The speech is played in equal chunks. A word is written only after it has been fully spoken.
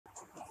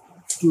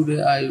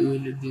Today I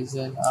will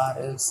design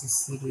RLC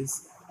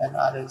series and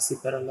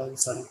RLC parallel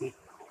circuit.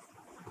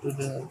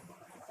 Today,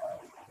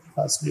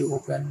 firstly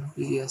open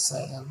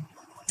PSIM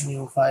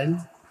new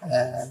file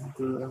and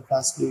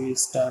firstly we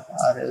start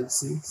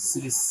RLC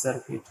series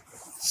circuit.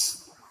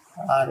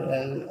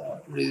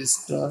 RL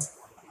resistor,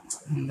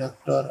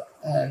 inductor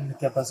and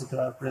capacitor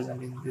are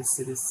present in this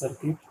series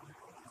circuit.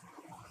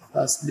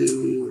 Firstly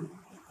we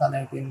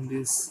connect in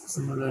this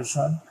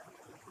simulation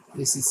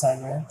AC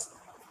sine wave.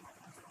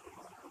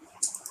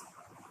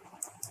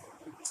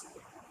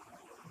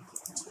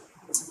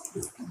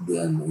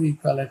 Then we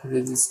collect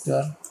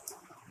resistor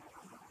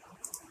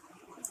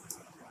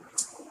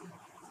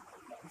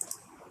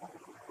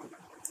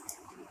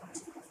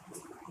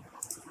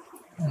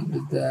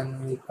and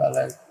then we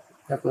collect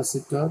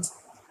capacitor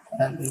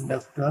and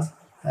inductor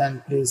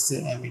and place the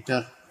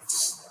emitter.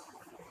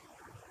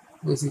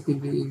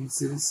 Basically in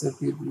series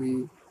circuit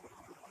we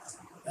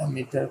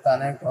emitter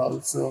connect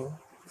also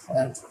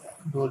and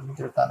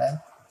voltmeter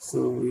connect,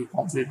 so we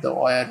complete the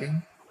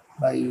wiring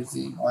by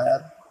using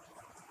wire.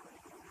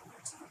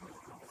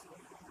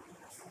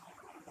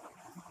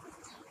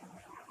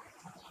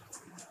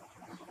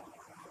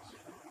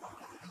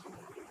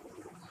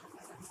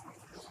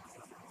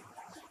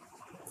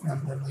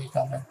 And then we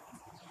connect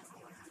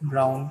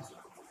ground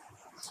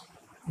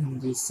in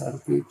this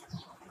circuit.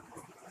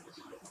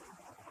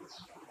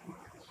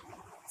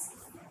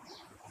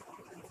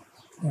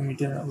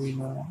 Emitter we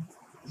know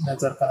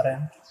measure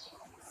current,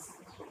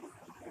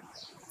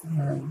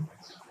 and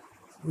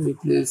we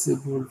place a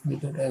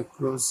voltmeter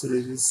across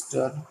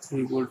resistor,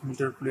 3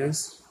 voltmeter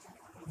place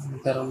in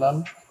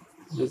parallel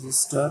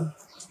resistor,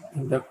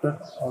 inductor,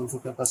 also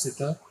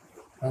capacitor,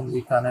 and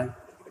we connect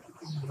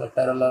the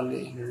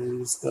parallelly in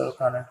resistor,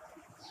 connect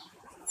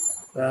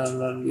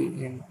parallelly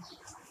in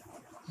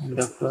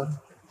inductor,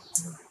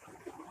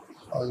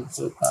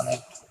 also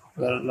connect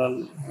parallel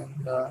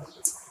in the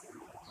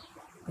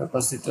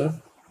capacitor.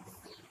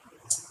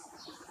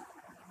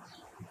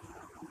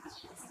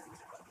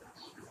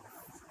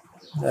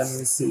 Then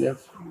we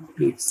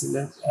click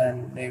select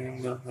and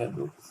naming the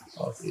value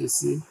of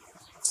AC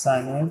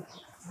sine wave,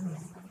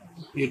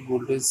 peak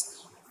voltage,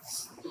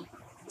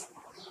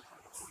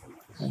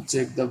 and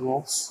check the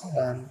box,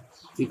 and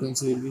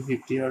frequency will be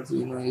 50 Hz.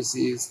 You know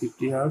AC is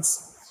 50 Hz.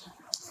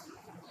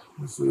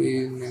 So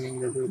we are naming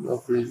the value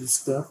of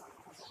resistor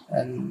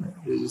and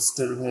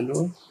resistor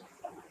value.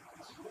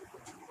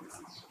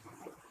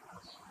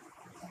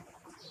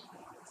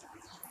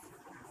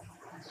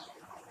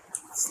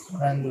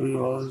 And we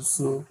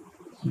also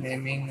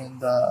naming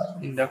the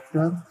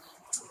inductor.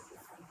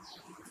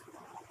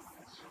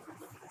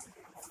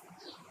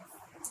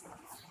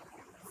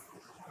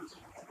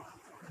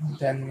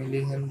 $10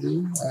 millihenry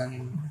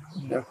and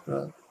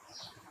inductor,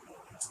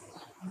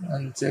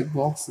 and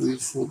checkbox we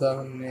show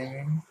the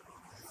naming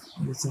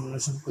in the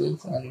simulation page,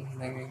 and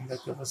naming the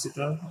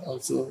capacitor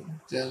also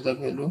change the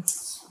value.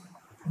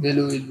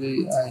 Value will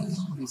be I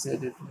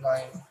decided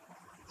 9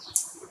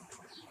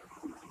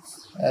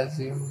 as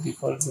your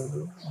default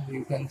value, and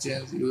you can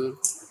change your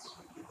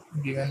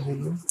given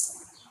value.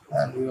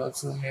 And we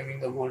also naming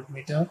the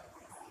voltmeter.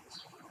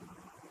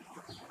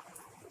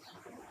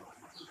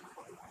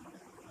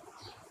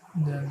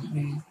 Then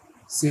we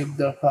save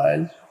the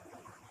file.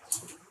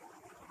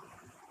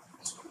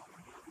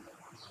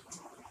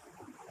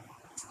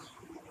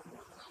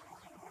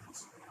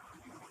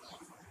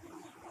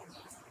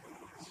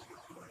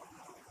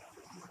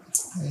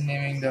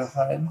 Naming the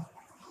file.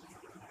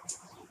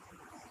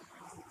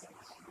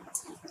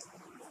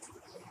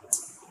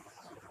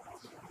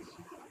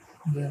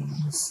 Then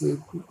save,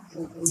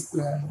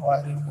 when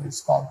wiring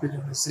is complete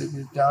and the save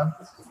is done,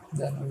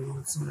 then we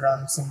will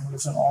run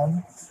simulation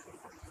on.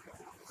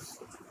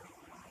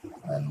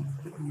 And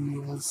we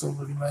also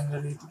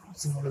reminder it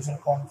simulation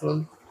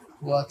control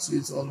watch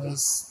is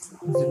always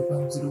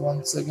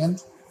 0.01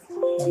 second,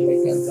 and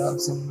we can run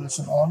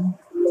simulation on,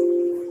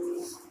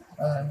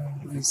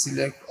 and we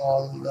select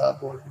all the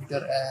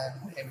voltmeter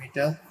and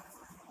emitter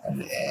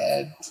and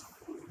add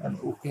and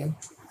OK.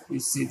 We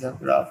see the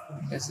graph.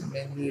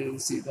 Mainly we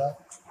see the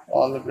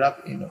all the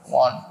graph in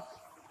one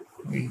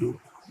window.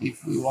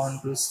 If we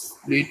want to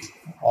split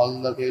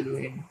all the value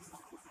in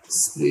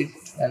split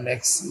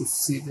and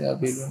see the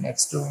value in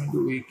extra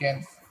window, we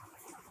can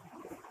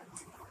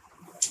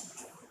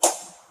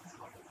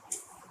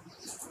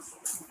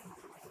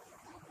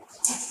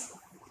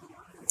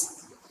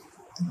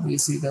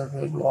see the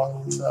value,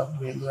 all the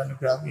value and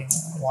graph in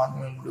one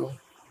window.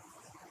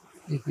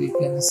 If we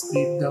can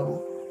split the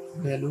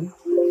value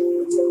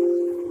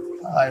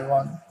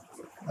I1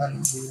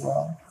 and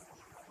V1,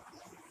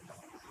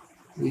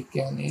 we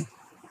can it,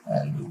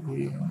 and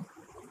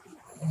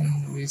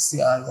we see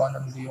I1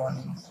 and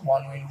V1 in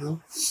one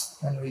window,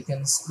 and we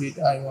can split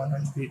I1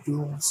 and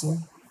V2 also.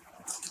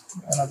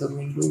 Another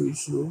window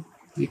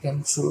we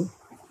can show.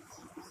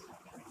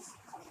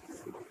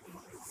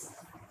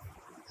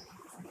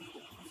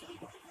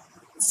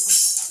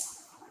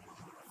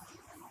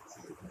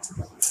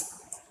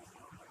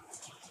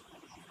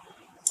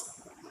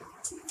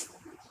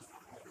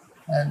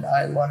 and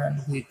I1 and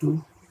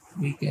V2.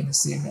 We can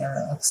see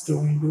an extra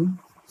window.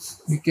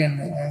 We can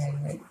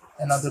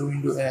another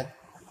window add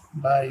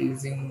by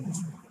using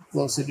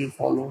procedure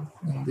follow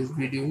in this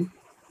video,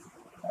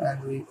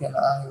 and we can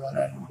I1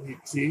 and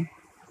V3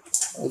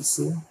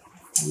 also.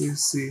 We'll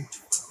see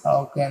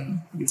how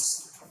can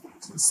it's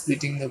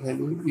splitting the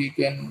value. We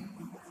can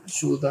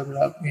show the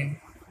graph in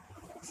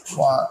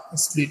one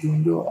split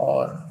window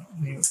or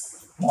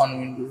one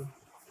window.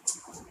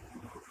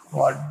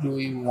 What do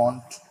we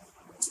want?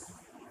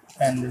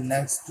 And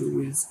next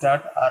we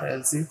start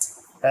RLC,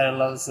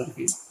 parallel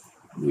circuit.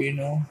 We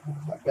know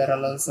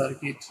parallel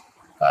circuit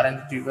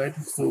current divide,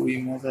 so we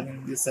measure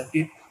in this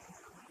circuit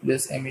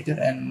this emitter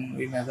and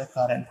we measure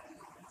current.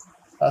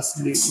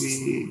 Firstly,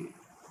 we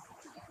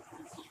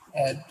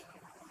add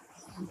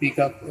pick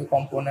up a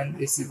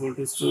component AC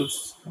voltage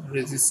source,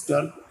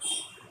 resistor,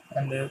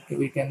 and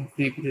we can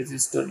flip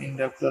resistor,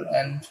 inductor,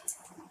 and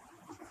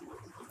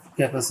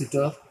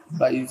capacitor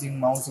by using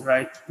mouse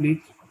right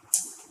click,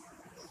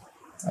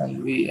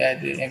 and we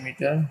add an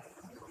emitter.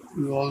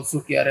 We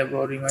also care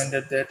about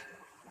reminder that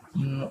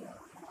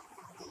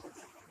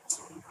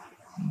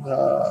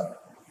the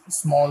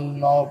small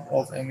knob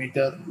of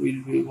emitter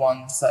will be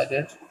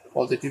one-sided,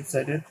 positive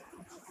sided.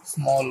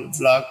 Small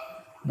black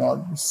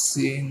knob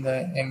C in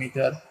the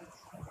emitter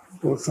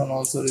portion,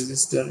 also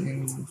resistor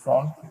in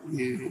front.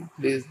 We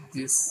place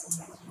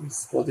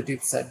this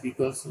positive side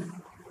because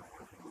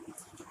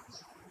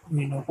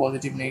we know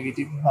positive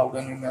negative. How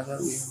can we measure?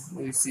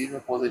 We see the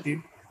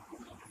positive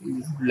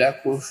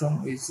black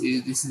portion is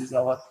this is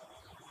our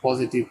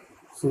positive,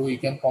 so we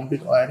can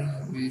complete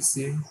wiring. We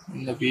see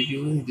in the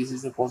video this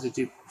is a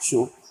positive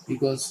show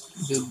because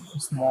the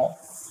small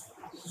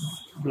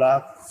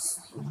black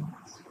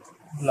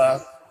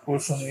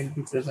portion will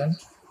be present.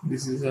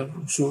 This is a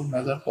show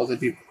measure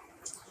positive.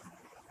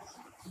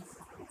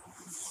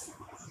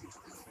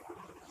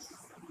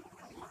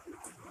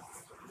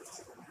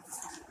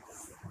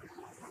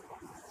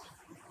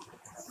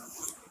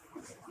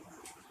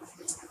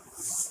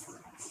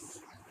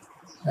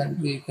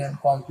 And we can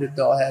complete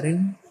the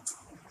wiring,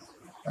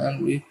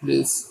 and we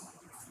place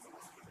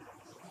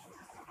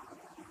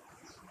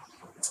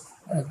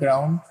a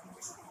ground,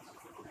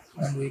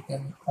 and we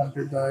can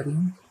complete the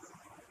wiring,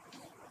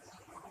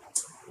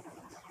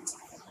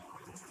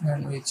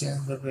 and we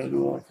change the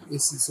value of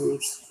AC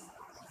source,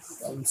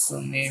 also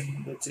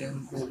name the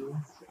change value,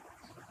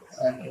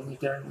 and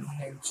emitter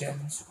name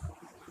change.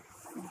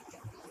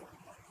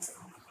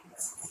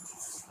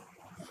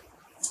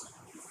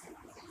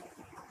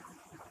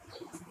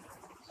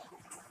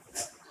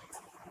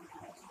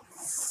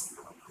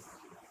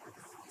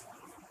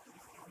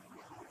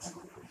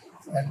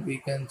 And we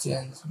can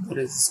change the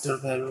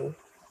resistor value,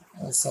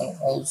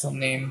 also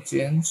name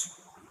change.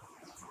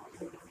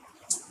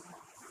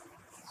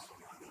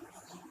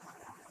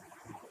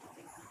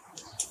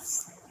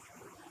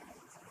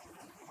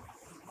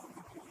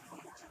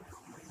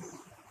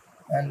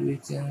 And we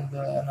change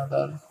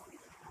another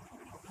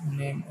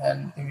name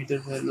and emitter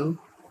value,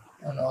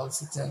 and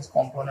also change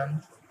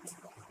component.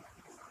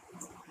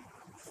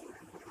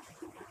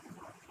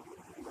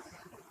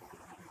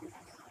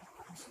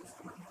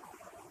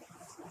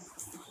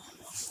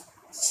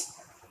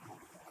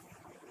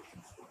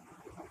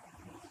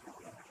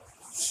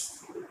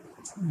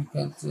 We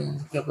can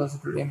change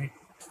capacitor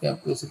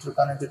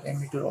connected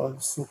emitter,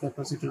 also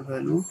capacitor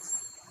value.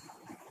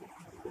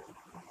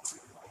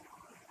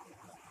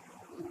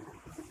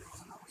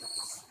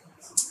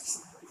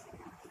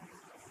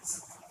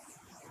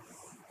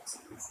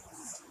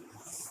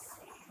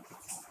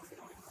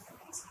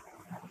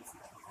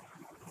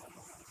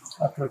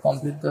 After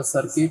complete the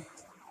circuit,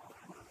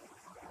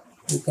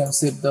 you can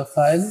save the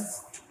file,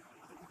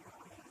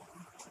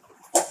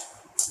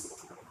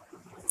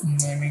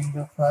 naming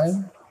the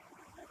file,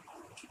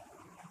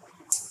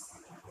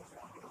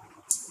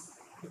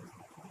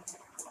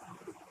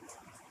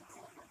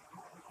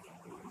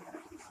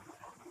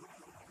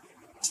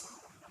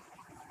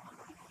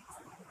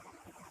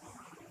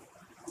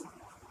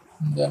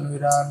 then we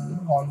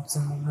run on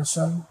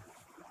simulation.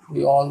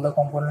 We all the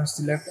components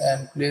select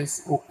and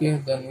place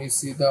OK. Then we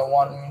see the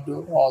one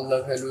window, all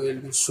the value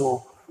will be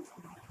shown.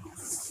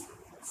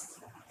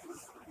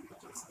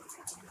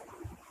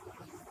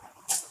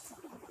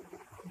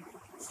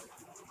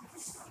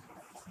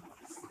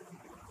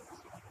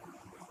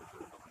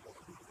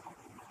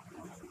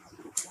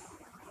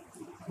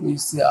 We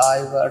see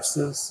I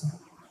versus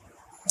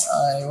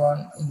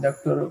I1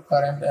 inductor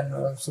current, and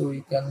also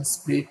we can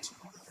split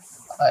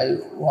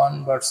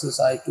I1 versus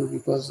I2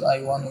 because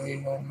I1 we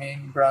know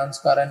main branch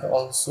current,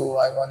 also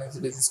I1 is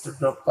resistor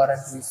drop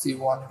current. We see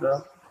one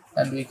drop,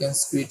 and we can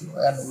split,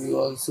 and we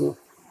also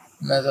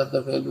measure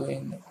the value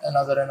in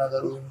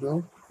another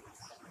window,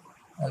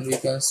 and we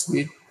can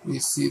split. We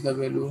see the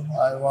value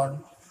I1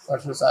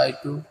 versus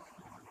I2,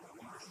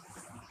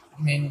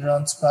 main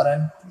branch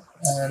current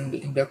and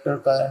inductor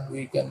current.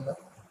 We can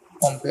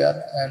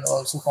compare, and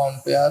also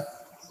compare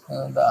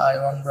the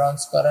I1 branch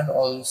current,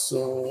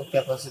 also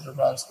capacitor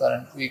branch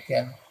current. We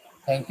can.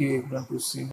 Thank you everyone to see.